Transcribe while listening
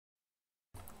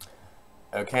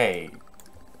Okay,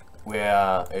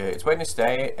 it's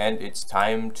Wednesday and it's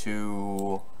time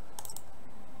to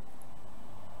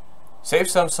save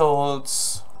some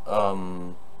souls,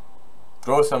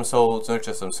 grow some souls,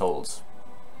 nurture some souls.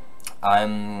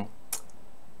 I'm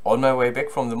on my way back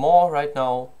from the mall right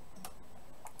now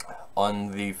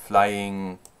on the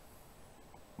flying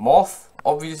moth,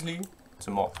 obviously. It's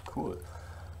a moth, cool.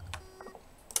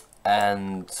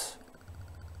 And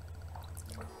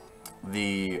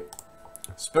the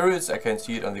spirits, I can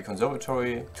see it on the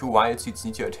conservatory. 2 wild seeds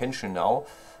need your attention now.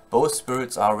 Both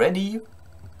spirits are ready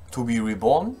to be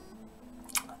reborn.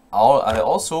 I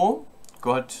also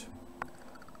got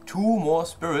 2 more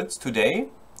spirits today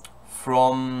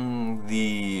from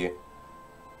the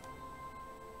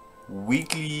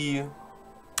weekly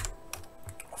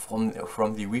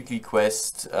from the weekly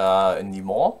quest in the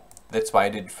mall. That's why I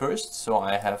did it first, so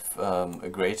I have a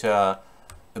greater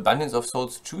abundance of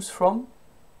souls to choose from.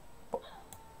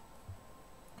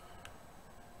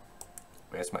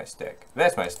 Where's my stack?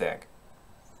 There's my stack.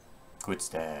 Good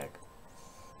stack.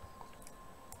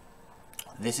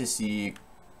 This is the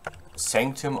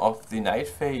Sanctum of the Night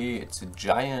Fae. It's a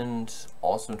giant,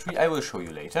 awesome tree. I will show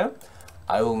you later.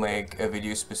 I will make a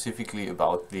video specifically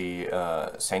about the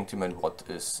Sanctum and what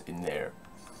is in there.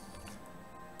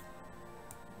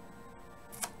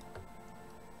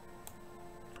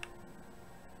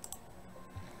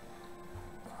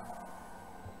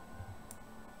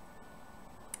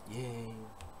 Yay.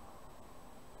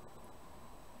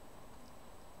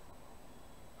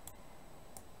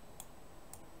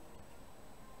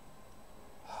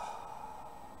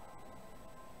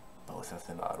 Both of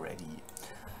them are ready.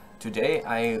 Today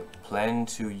I plan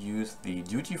to use the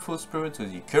Dutiful Spirit, so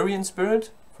the Curian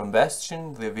Spirit from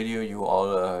Bastion. The video you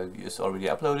all is already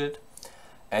uploaded.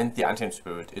 And the Untamed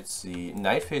Spirit. It's the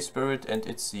Night Fae Spirit and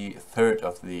it's the third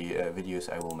of the videos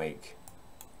I will make.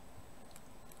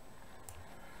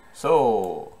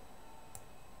 So,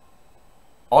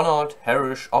 Honored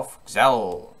Herish of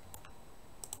Xel,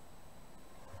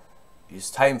 it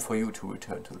is time for you to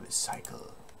return to this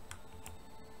cycle.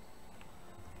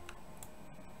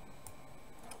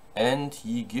 And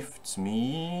he gifts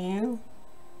me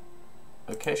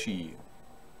a Keshi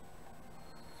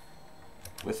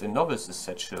with a novice's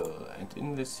satchel, and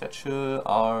in this satchel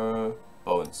are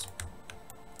bones.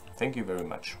 Thank you very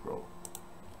much, bro.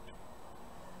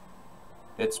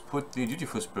 Let's put the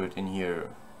Dutiful Spirit in here.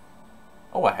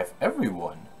 Oh, I have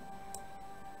everyone.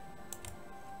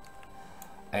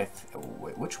 Wait,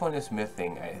 which one is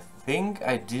missing? I think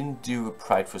I didn't do a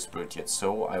Prideful Spirit yet,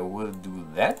 so I will do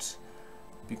that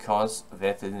because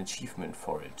that's an achievement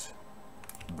for it.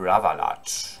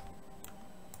 Bravalat.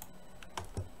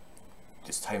 It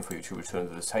is time for you to return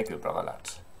to the cycle,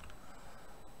 Bravalat.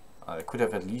 I could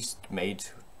have at least made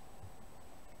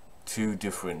 2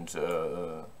 different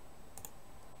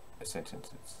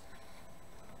sentences.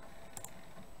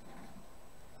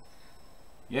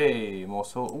 Yay, more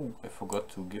soul. Ooh, I forgot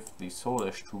to give the soul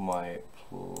ash to my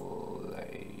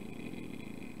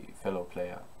fellow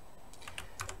player.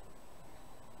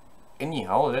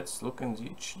 Anyhow, let's look in the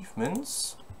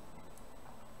achievements.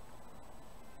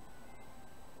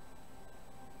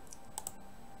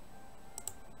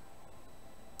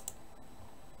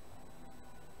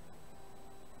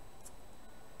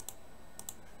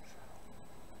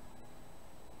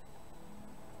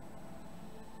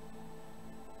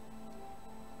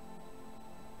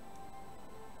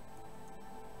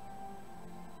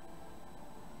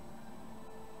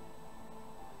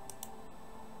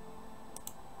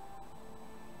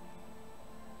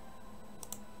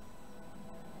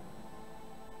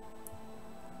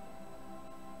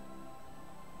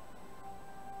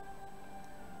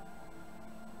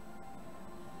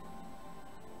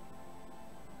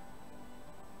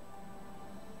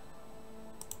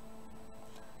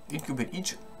 Incubate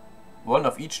each one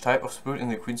of each type of spirit in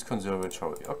the Queen's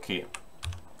Conservatory. Okay.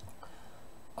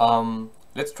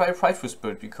 Let's try Prideful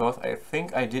Spirit because I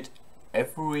think I did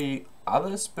every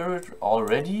other spirit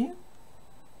already.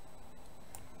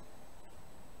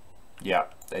 Yeah,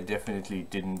 I definitely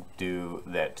didn't do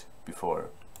that before.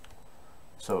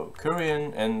 So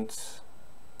Curian and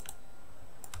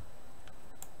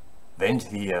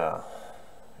Ventlia.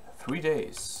 3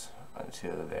 days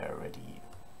until they're ready.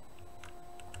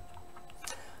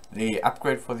 The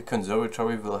upgrade for the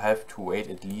conservatory will have to wait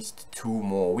at least 2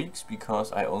 more weeks because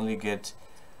I only get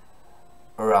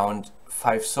around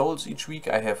 5 souls each week.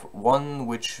 I have 1,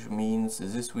 which means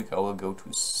this week I will go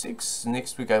to 6,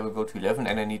 next week I will go to 11,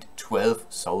 and I need 12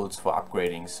 souls for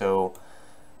upgrading. So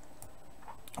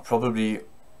probably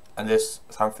unless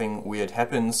something weird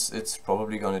happens, it's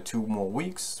probably gonna 2 more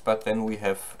weeks, but then we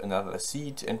have another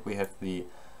seed and we have the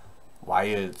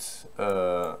wild,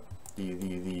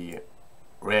 the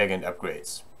reagent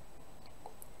upgrades.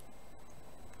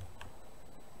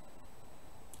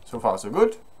 So far so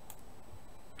good.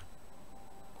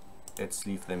 Let's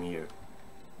leave them here.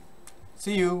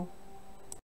 See you!